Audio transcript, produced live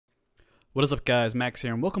What is up, guys? Max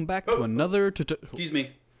here, and welcome back to another Excuse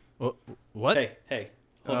me. What? Hey.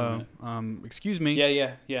 Hold on a minute. Excuse me.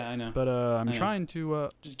 Yeah, I know. But I'm know. trying to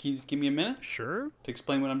Can you just give me a minute Sure. to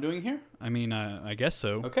explain what I'm doing here? I mean, I guess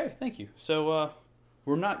so. Okay, thank you. So,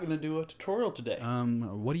 we're not going to do a tutorial today.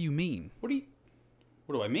 What do you mean? What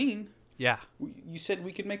do I mean? Yeah. You said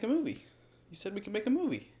we could make a movie. You said we could make a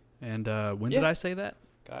movie. And when did I say that?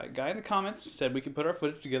 Guy in the comments said we could put our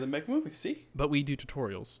footage together and make a movie. See? But we do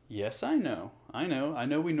tutorials. Yes, I know. I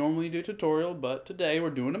know we normally do tutorial, but today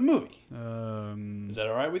we're doing a movie. Is that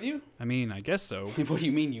all right with you? I mean, I guess so. What do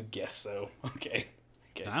you mean you guess so? Okay.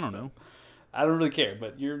 I don't know. I don't really care,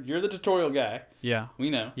 but you're the tutorial guy. Yeah. We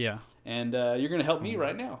know. Yeah. And you're going to help me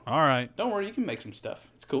right now. All right. Don't worry, you can make some stuff.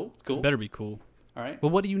 It's cool. It's cool. Better be cool. All right.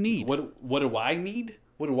 Well, what do you need? What do I need?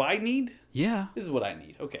 What do I need? Yeah. This is what I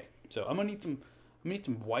need. Okay. So I'm going to need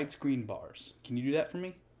some widescreen bars. Can you do that for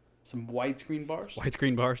me? Some widescreen bars?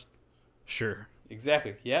 Widescreen bars? Sure.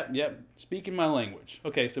 Exactly. Yep. Speaking my language.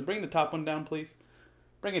 Okay, so bring the top one down, please.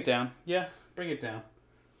 Bring it down. Yeah, bring it down.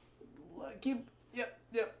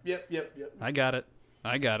 Yep. I got it.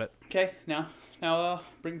 Okay, now,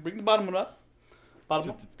 bring the bottom one up.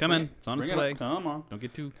 It's coming. It's on its way. Come on. Don't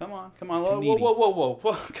get too... Come on. Whoa.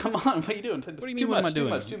 Come on. What are you doing? What do you mean, what am I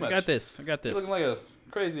doing? Too much. I got this. You're looking like a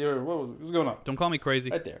crazy, or what's going on? Don't call me crazy.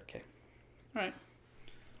 Right there. Okay. All right.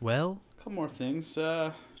 Well, A couple more things.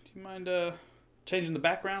 Do you mind changing the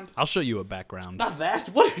background? I'll show you a background. Not that.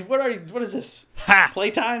 What are you? What is this? Ha!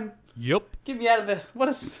 Playtime? Yup. Get me out of the. What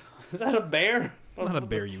is? Is that a bear? It's not a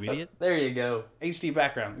bear, you idiot. There you go. HD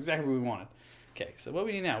background. Exactly what we wanted. Okay. So what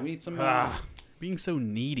we need now? We need some. Being so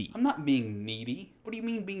needy. I'm not being needy. What do you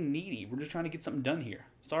mean being needy? We're just trying to get something done here.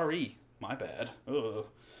 Sorry. My bad. Ugh.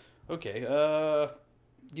 Okay.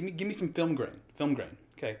 Give me some film grain.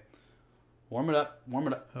 Okay. Warm it up.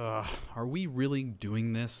 Are we really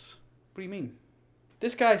doing this? What do you mean?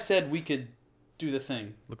 This guy said we could do the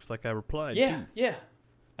thing. Looks like I replied. Yeah.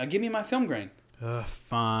 Now give me my film grain.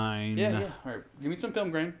 Fine. Yeah. All right. Give me some film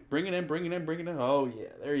grain. Bring it in. Oh, yeah.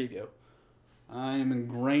 There you go. I am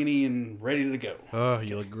grainy and ready to go. Oh,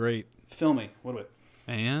 you look great. Film me. What do it?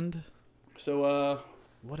 And? So,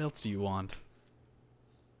 what else do you want?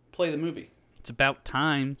 play the movie. It's about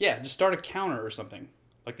time. Yeah, just start a counter or something.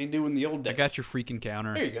 Like they do in the old days. I got your freaking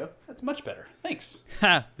counter. There you go. That's much better. Thanks.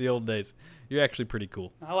 Ha! The old days. You're actually pretty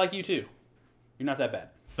cool. I like you too. You're not that bad.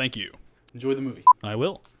 Thank you. Enjoy the movie. I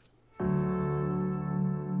will.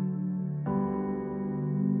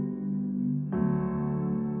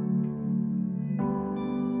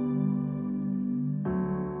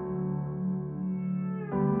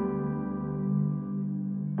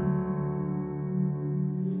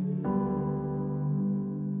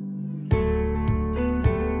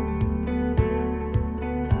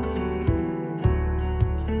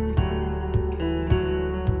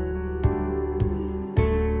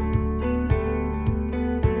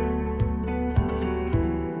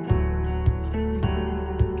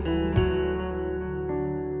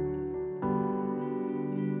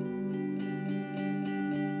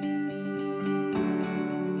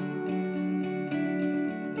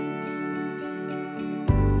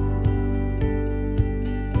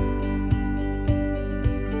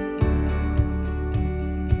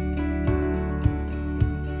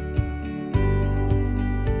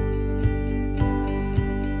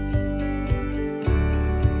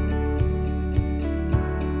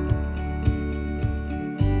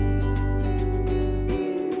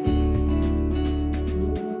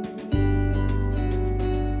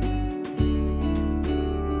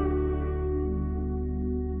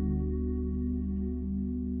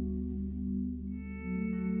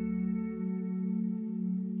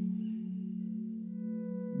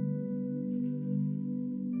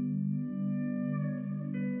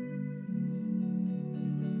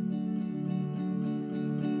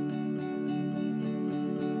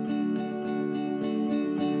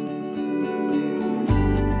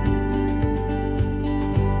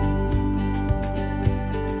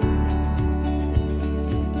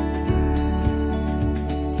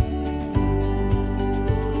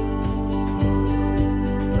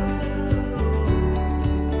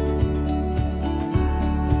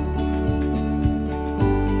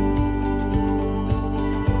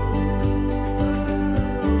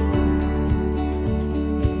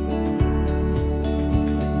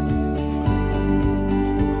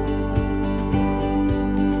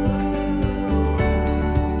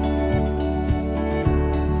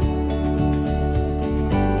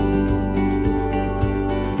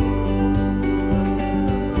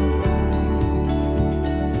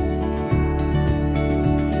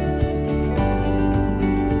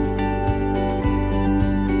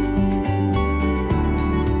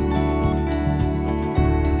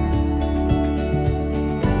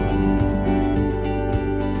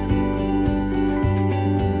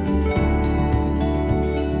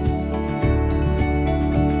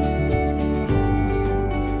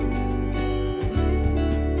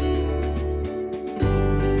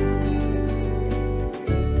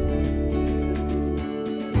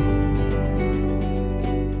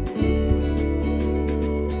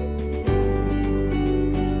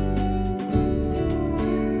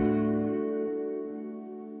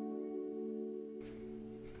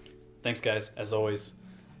 Thanks, guys, as always.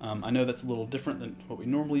 I know that's a little different than what we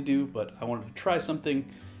normally do, but I wanted to try something,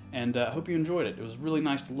 and I hope you enjoyed it. It was really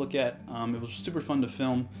nice to look at. It was super fun to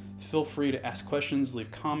film. Feel free to ask questions,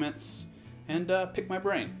 leave comments, and pick my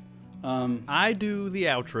brain. I do the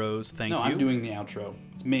outros, thank you. No, I'm doing the outro.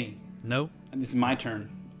 It's me. No? And it's my turn.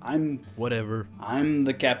 Whatever. I'm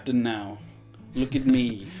the captain now. Look at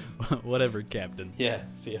me. Whatever, Captain. Yeah,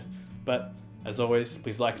 see ya. But, as always,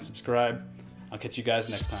 please like and subscribe. I'll catch you guys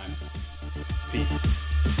next time. Peace.